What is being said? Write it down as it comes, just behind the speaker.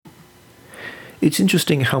It's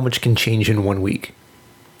interesting how much can change in 1 week.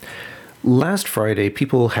 Last Friday,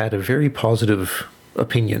 people had a very positive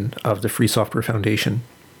opinion of the Free Software Foundation.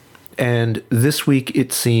 And this week,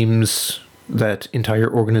 it seems that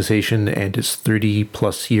entire organization and its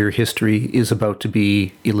 30-plus year history is about to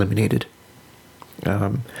be eliminated.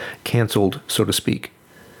 Canceled, so to speak.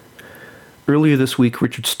 Earlier this week,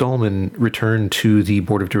 Richard Stallman returned to the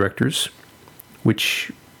board of directors,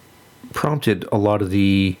 which prompted a lot of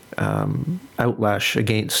the outlash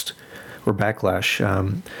against, or backlash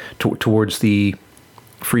towards the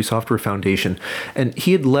Free Software Foundation. And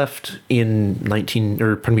he had left in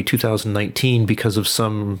 2019 because of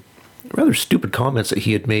some rather stupid comments that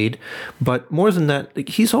he had made. But more than that,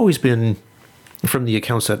 he's always been, from the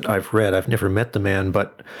accounts that I've read, I've never met the man,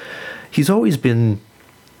 but he's always been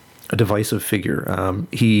a divisive figure.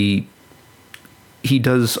 He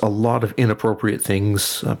does a lot of inappropriate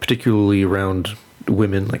things, particularly around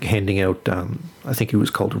women, like handing out, I think it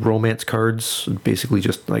was called romance cards, basically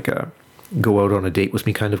just like a go out on a date with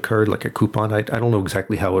me kind of card, like a coupon. I don't know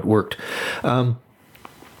exactly how it worked.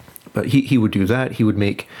 But he would do that. He would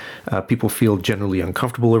make people feel generally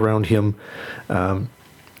uncomfortable around him.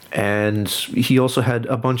 And he also had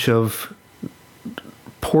a bunch of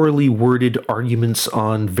poorly worded arguments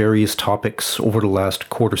on various topics over the last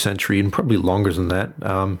quarter century, and probably longer than that,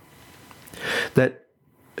 that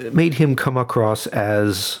made him come across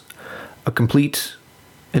as a complete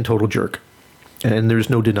and total jerk. And there's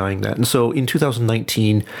no denying that. And so in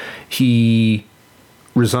 2019, he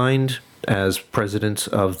resigned as president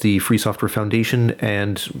of the Free Software Foundation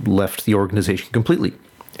and left the organization completely.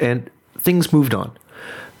 And things moved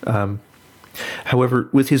on. However,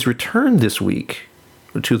 with his return this week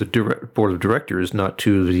to the board of directors, not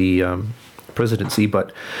to the presidency,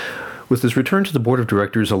 but with his return to the board of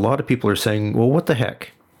directors, a lot of people are saying, well, what the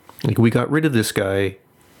heck? Like, we got rid of this guy,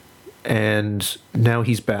 and now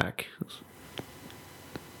he's back.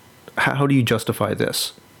 How do you justify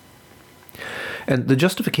this? And the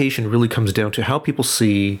justification really comes down to how people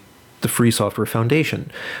see the Free Software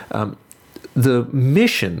Foundation. The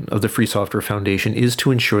mission of the Free Software Foundation is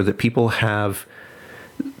to ensure that people have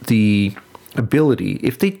the ability,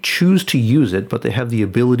 if they choose to use it, but they have the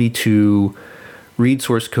ability to read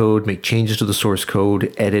source code, make changes to the source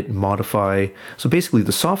code, edit, modify. So basically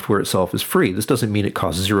the software itself is free. This doesn't mean it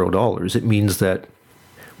costs $0. It means that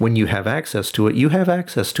when you have access to it, you have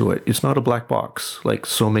access to it. It's not a black box like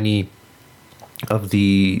so many of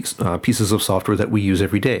the pieces of software that we use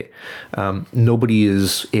every day. Nobody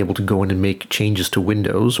is able to go in and make changes to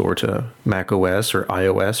Windows or to Mac OS or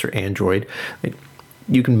iOS or Android.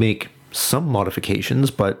 You can make some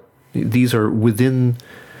modifications, but these are within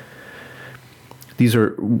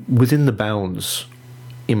the bounds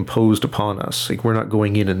imposed upon us. Like, we're not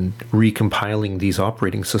going in and recompiling these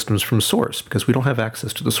operating systems from source because we don't have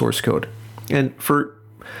access to the source code. And for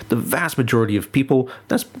the vast majority of people,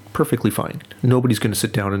 that's perfectly fine. Nobody's going to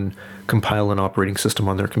sit down and compile an operating system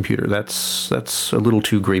on their computer. That's a little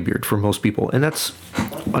too graybeard for most people, and that's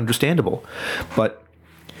understandable. But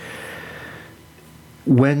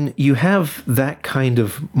when you have that kind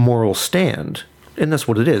of moral stand, and that's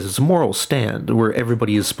what it is, it's a moral stand where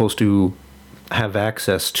everybody is supposed to have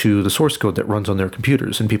access to the source code that runs on their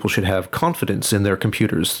computers, and people should have confidence in their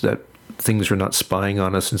computers that things are not spying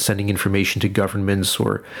on us and sending information to governments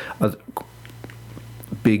or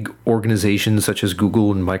big organizations such as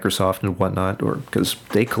Google and Microsoft and whatnot, or because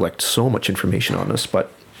they collect so much information on us.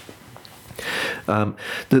 But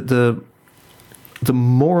the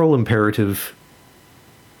moral imperative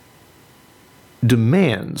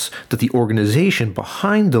demands that the organization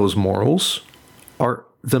behind those morals are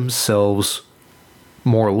themselves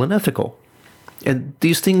moral and ethical. And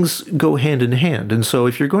these things go hand in hand. And so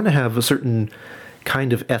if you're going to have a certain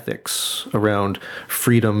kind of ethics around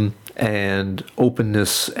freedom and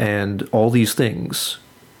openness and all these things,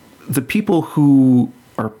 the people who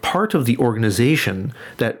are part of the organization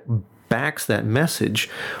that backs that message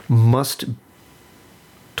must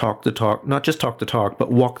talk the talk, not just talk the talk,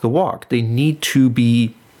 but walk the walk. They need to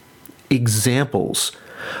be examples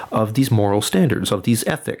of these moral standards, of these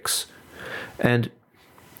ethics. And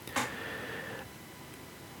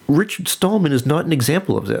Richard Stallman is not an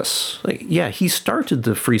example of this. Like, yeah, he started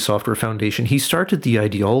the Free Software Foundation. He started the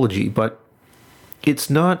ideology, but it's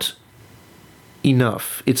not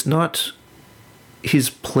enough. It's not his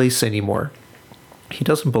place anymore. He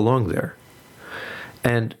doesn't belong there.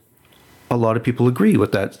 And a lot of people agree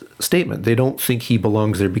with that statement. They don't think he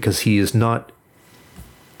belongs there because he does not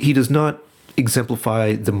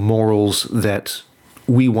exemplify the morals that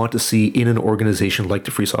we want to see in an organization like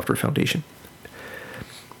the Free Software Foundation.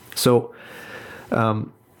 So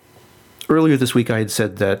earlier this week I had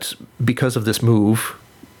said that because of this move,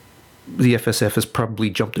 the FSF has probably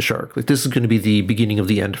jumped the shark. Like, this is going to be the beginning of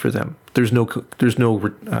the end for them. There's no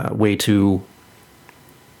way to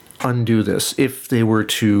undo this. If they were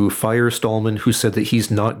to fire Stallman, who said that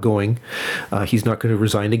he's not going to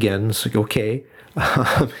resign again, it's like, okay.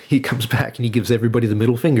 He comes back and he gives everybody the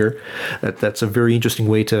middle finger. That's a very interesting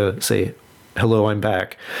way to say, hello, I'm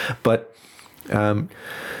back. But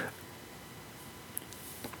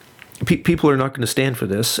people are not going to stand for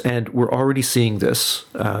this, and we're already seeing this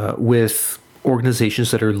with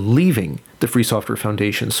organizations that are leaving the Free Software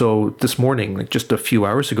Foundation. So this morning, like just a few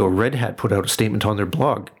hours ago, Red Hat put out a statement on their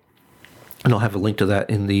blog, and I'll have a link to that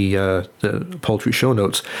in the paltry show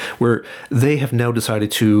notes, where they have now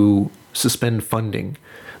decided to suspend funding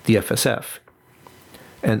the FSF.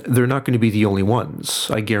 And they're not going to be the only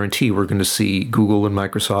ones. I guarantee we're going to see Google and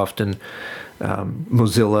Microsoft and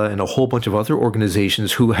Mozilla and a whole bunch of other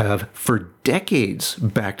organizations who have for decades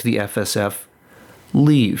backed the FSF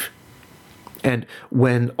leave. And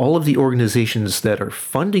when all of the organizations that are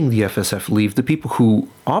funding the FSF leave, the people who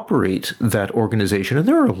operate that organization, and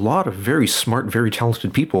there are a lot of very smart, very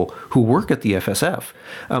talented people who work at the FSF,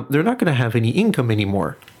 they're not going to have any income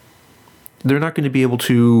anymore. They're not going to be able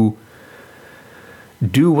to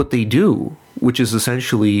do what they do, which is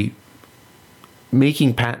essentially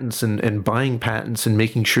making patents and buying patents and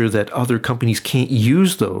making sure that other companies can't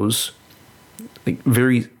use those, like,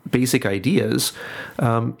 very basic ideas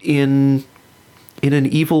in an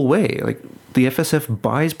evil way. Like, the FSF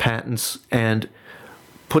buys patents and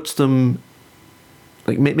puts them,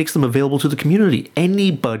 like, makes them available to the community.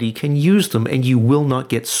 Anybody can use them and you will not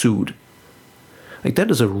get sued. Like,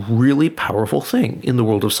 that is a really powerful thing in the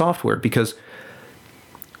world of software, because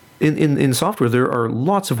in software there are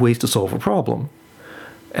lots of ways to solve a problem.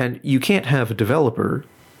 And you can't have a developer,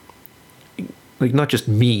 like, not just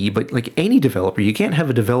me, but like any developer, you can't have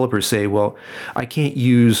a developer say, well, I can't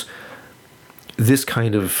use this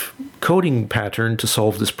kind of coding pattern to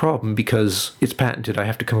solve this problem because it's patented. I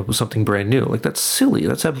have to come up with something brand new. Like, that's silly.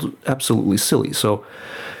 That's absolutely silly. So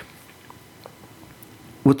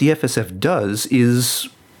what the FSF does is,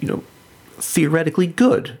 theoretically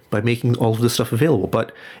good by making all of this stuff available.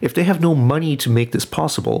 But if they have no money to make this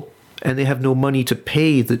possible, and they have no money to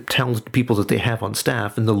pay the talented people that they have on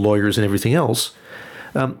staff and the lawyers and everything else,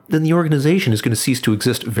 then the organization is going to cease to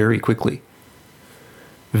exist very quickly.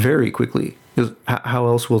 Very quickly. Because how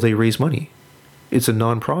else will they raise money? It's a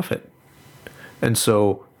nonprofit. And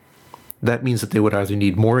so that means that they would either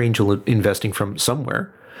need more angel investing from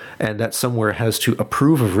somewhere, and that somewhere has to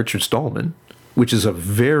approve of Richard Stallman, which is a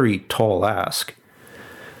very tall ask,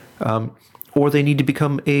 or they need to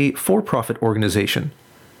become a for-profit organization.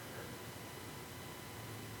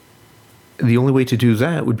 The only way to do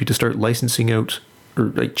that would be to start licensing out, or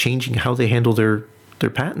like changing how they handle their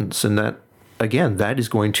patents, and that, again, that is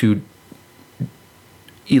going to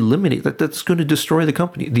eliminate, that's going to destroy the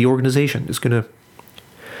company, the organization. It's going to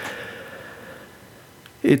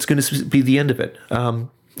be the end of it.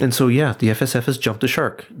 And so, yeah, the FSF has jumped the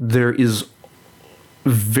shark. There is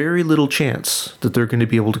very little chance that they're going to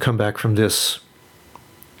be able to come back from this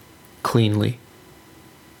cleanly.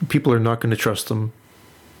 People are not going to trust them.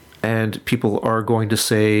 And people are going to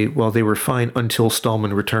say, well, they were fine until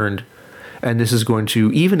Stallman returned. And this is going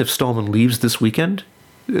to, even if Stallman leaves this weekend,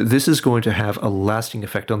 this is going to have a lasting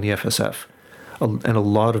effect on the FSF. And a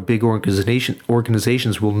lot of big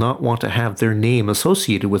organizations will not want to have their name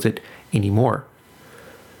associated with it anymore.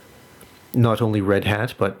 Not only Red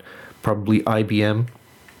Hat, but probably IBM,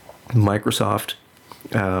 Microsoft.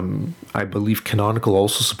 I believe Canonical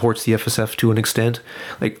also supports the FSF to an extent.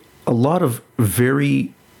 Like, a lot of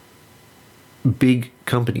very big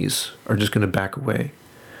companies are just going to back away.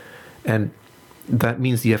 And that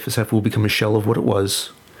means the FSF will become a shell of what it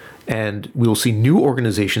was. And we'll see new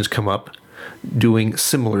organizations come up doing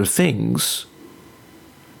similar things,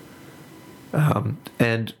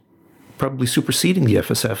 and probably superseding the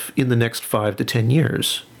FSF in the next 5 to 10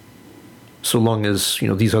 years. So long as,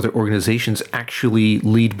 these other organizations actually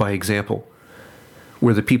lead by example,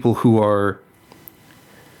 where the people who are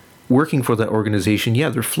working for that organization, yeah,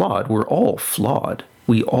 they're flawed. We're all flawed.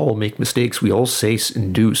 We all make mistakes. We all say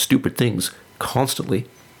and do stupid things constantly.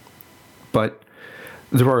 But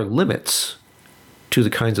there are limits to the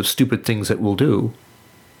kinds of stupid things that we'll do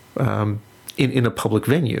in a public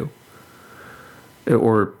venue,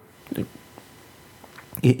 or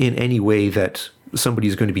in any way that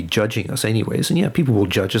somebody's going to be judging us anyways. And yeah, people will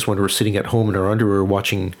judge us when we're sitting at home in our underwear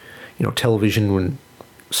watching, television when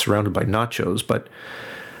surrounded by nachos. But,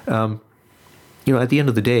 at the end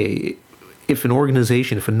of the day, if an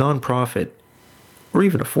organization, if a nonprofit or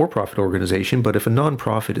even a for-profit organization, but if a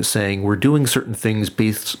nonprofit is saying we're doing certain things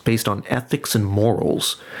based on ethics and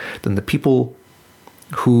morals, then the people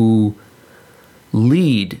who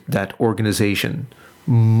lead that organization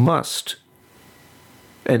must,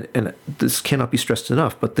 and this cannot be stressed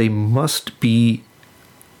enough, but they must be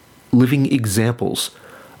living examples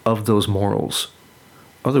of those morals.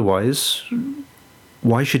 Otherwise,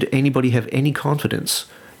 why should anybody have any confidence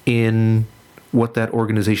in what that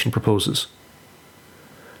organization proposes?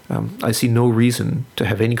 I see no reason to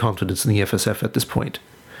have any confidence in the FSF at this point,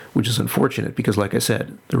 which is unfortunate because, like I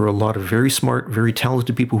said, there are a lot of very smart, very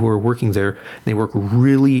talented people who are working there. They work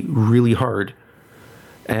really, really hard.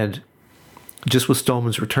 And just with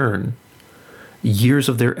Stallman's return, years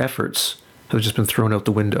of their efforts have just been thrown out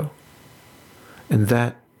the window. And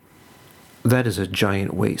that is a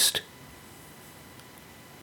giant waste.